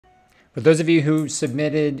For those of you who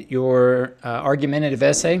submitted your argumentative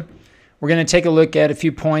essay, we're going to take a look at a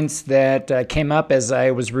few points that came up as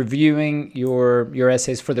I was reviewing your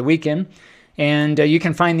essays for the weekend. And you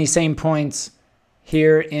can find these same points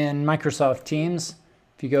here in Microsoft Teams.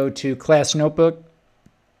 If you go to Class Notebook,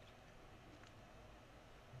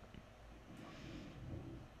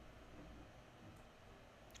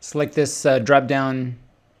 select this drop-down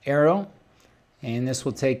arrow, and this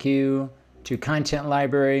will take you to Content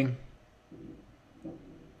Library,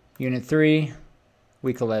 Unit 3,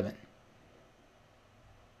 Week 11.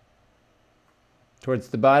 Towards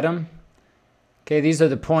the bottom. Okay, these are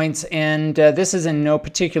the points, and this is in no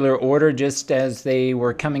particular order, just as they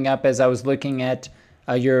were coming up as I was looking at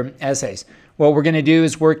your essays. What we're going to do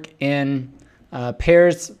is work in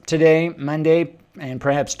pairs today, Monday, and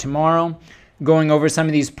perhaps tomorrow, going over some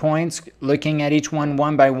of these points, looking at each one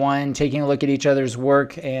by one, taking a look at each other's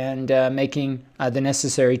work, and making the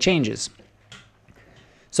necessary changes.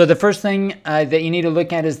 So the first thing that you need to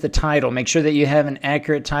look at is the title. Make sure that you have an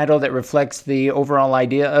accurate title that reflects the overall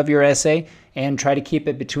idea of your essay, and try to keep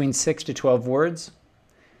it between 6 to 12 words.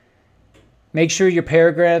 Make sure your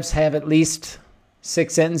paragraphs have at least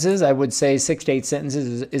 6 sentences. I would say 6 to 8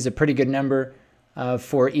 sentences is a pretty good number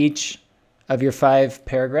for each of your 5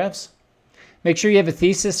 paragraphs. Make sure you have a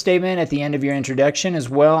thesis statement at the end of your introduction as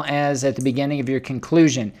well as at the beginning of your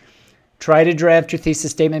conclusion. Try to draft your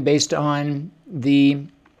thesis statement based on the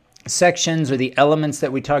sections or the elements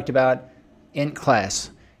that we talked about in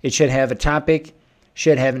class. It should have a topic,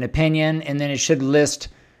 should have an opinion, and then it should list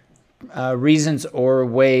reasons or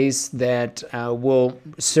ways that will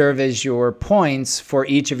serve as your points for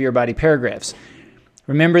each of your body paragraphs.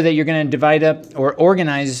 Remember that you're going to divide up or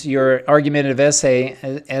organize your argumentative essay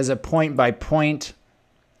as a point-by-point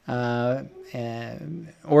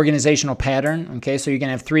organizational pattern. Okay, so you're going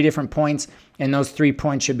to have 3 different points, and those 3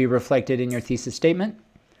 points should be reflected in your thesis statement.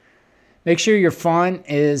 Make sure your font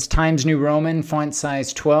is Times New Roman, font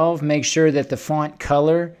size 12. Make sure that the font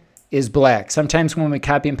color is black. Sometimes when we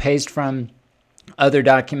copy and paste from other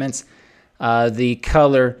documents, the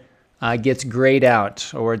color gets grayed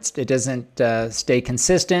out, or it doesn't stay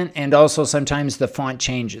consistent, and also sometimes the font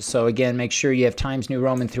changes. So again, make sure you have Times New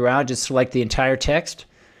Roman throughout. Just select the entire text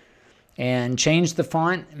and change the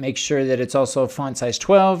font. Make sure that it's also font size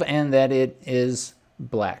 12 and that it is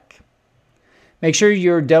black. Make sure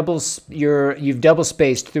you've double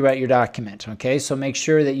spaced throughout your document. Okay, so make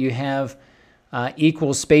sure that you have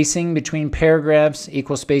equal spacing between paragraphs,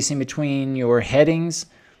 equal spacing between your headings,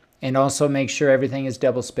 and also make sure everything is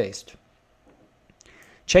double spaced.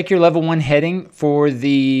 Check your level 1 heading. For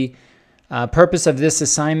the purpose of this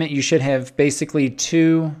assignment, you should have basically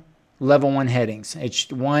 2 level 1 headings.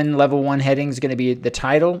 One level 1 heading is going to be the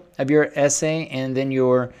title of your essay, and then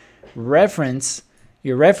your references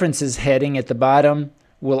heading at the bottom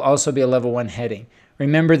will also be a level 1 heading.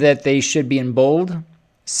 Remember that they should be in bold,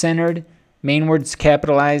 centered, main words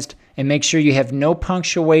capitalized, and make sure you have no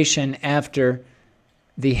punctuation after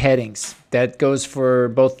the headings. That goes for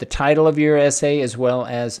both the title of your essay as well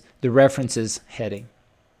as the references heading.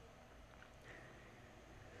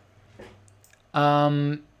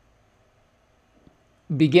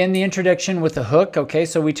 Begin the introduction with a hook. Okay,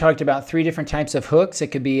 so we talked about 3 different types of hooks. It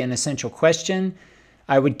could be an essential question.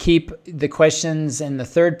 I would keep the questions in the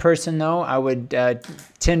third person, though. I would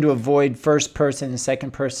tend to avoid first person and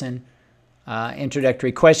second person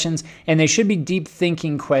introductory questions, and they should be deep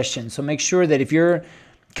thinking questions. So make sure that if you're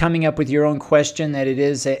coming up with your own question, that it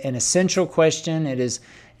is an essential question. It is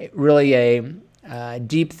really a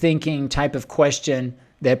deep thinking type of question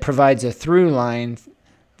that provides a through line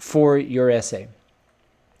for your essay.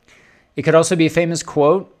 It could also be a famous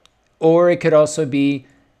quote, or it could also be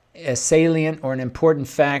a salient or an important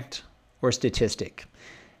fact or statistic.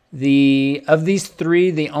 Of these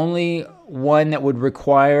 3, the only one that would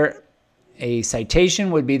require a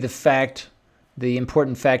citation would be the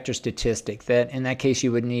important fact or statistic. That in that case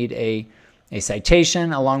you would need a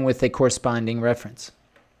citation along with a corresponding reference.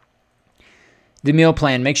 The meal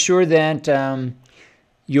plan. Make sure that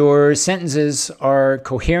your sentences are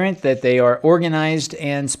coherent, that they are organized,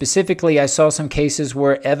 and specifically I saw some cases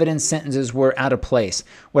where evidence sentences were out of place.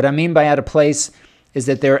 What I mean by out of place is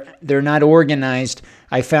that they're not organized.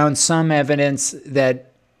 I found some evidence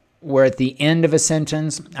that were at the end of a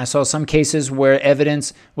sentence. I saw some cases where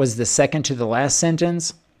evidence was the second to the last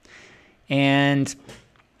sentence. And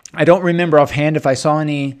I don't remember offhand if I saw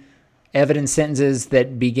any evidence sentences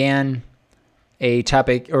that began a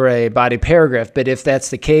topic or a body paragraph, but if that's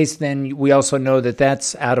the case, then we also know that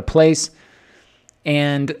that's out of place.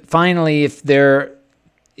 And finally, if there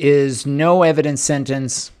is no evidence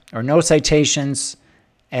sentence or no citations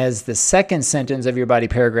as the second sentence of your body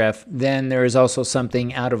paragraph, then there is also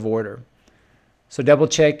something out of order. So double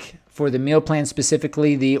check for the meal plan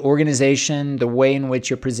specifically, the organization, the way in which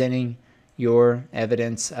you're presenting your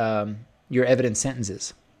evidence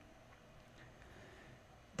sentences.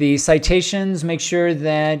 The citations, make sure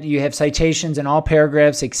that you have citations in all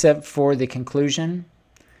paragraphs except for the conclusion.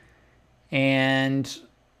 And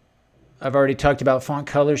I've already talked about font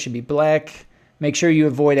color should be black. Make sure you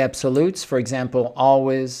avoid absolutes. For example,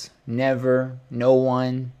 always, never, no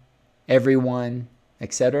one, everyone,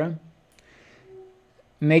 etc.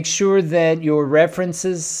 Make sure that your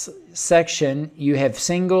references section, you have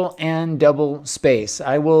single and double space.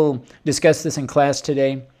 I will discuss this in class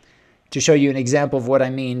today to show you an example of what I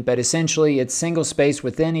mean, but essentially it's single space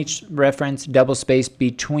within each reference, double space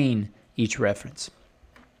between each reference.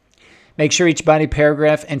 Make sure each body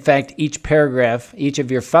paragraph, in fact, each paragraph, each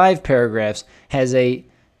of your 5 paragraphs has a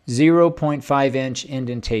 0.5 inch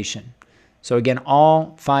indentation. So again,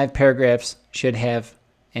 all 5 paragraphs should have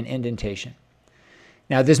an indentation.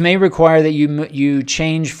 Now, this may require that you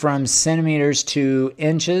change from centimeters to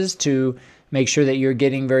inches to make sure that you're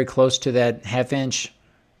getting very close to that half-inch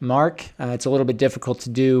mark. It's a little bit difficult to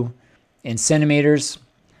do in centimeters.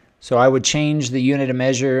 So I would change the unit of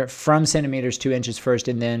measure from centimeters to inches first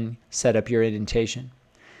and then set up your indentation.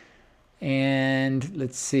 And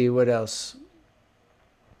let's see what else.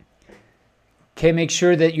 Okay, make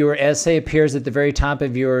sure that your essay appears at the very top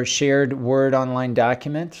of your shared Word online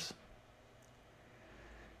document.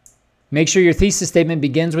 Make sure your thesis statement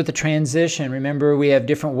begins with a transition. Remember, we have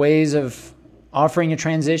different ways of offering a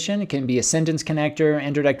transition. It can be a sentence connector,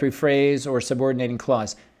 introductory phrase, or subordinating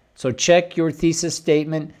clause. So check your thesis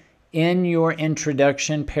statement in your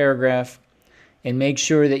introduction paragraph and make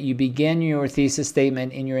sure that you begin your thesis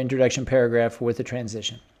statement in your introduction paragraph with a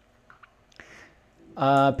transition.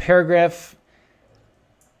 Paragraph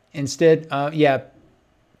instead,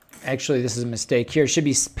 actually this is a mistake here. It should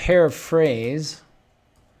be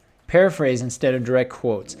paraphrase instead of direct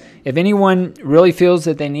quotes. If anyone really feels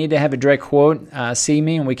that they need to have a direct quote, see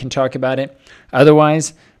me and we can talk about it.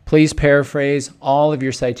 Otherwise, please paraphrase all of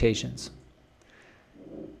your citations.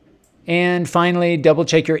 And finally, double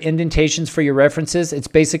check your indentations for your references. It's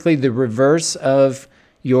basically the reverse of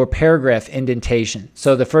your paragraph indentation.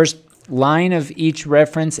 So the first line of each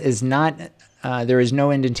reference is not, there is no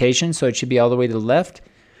indentation, so it should be all the way to the left.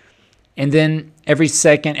 And then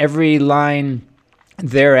every line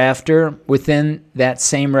thereafter within that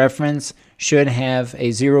same reference should have a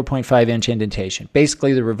 0.5 inch indentation.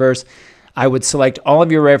 Basically the reverse. I would select all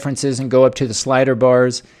of your references and go up to the slider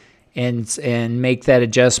bars and make that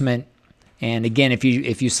adjustment. And again, if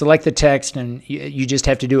you select the text, and you just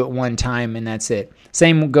have to do it one time and that's it.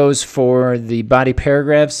 Same goes for the body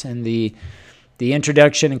paragraphs and the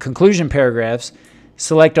introduction and conclusion paragraphs.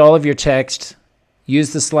 Select all of your text,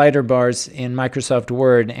 use the slider bars in Microsoft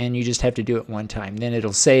Word, and you just have to do it one time. Then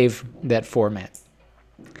it'll save that format.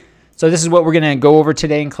 So this is what we're going to go over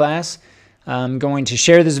today in class. I'm going to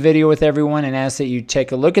share this video with everyone and ask that you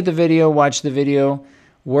take a look at the video, watch the video,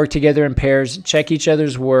 work together in pairs, check each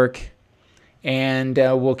other's work, and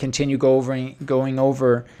we'll continue going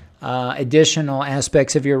over additional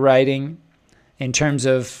aspects of your writing in terms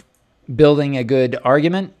of building a good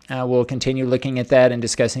argument. We'll continue looking at that and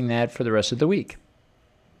discussing that for the rest of the week.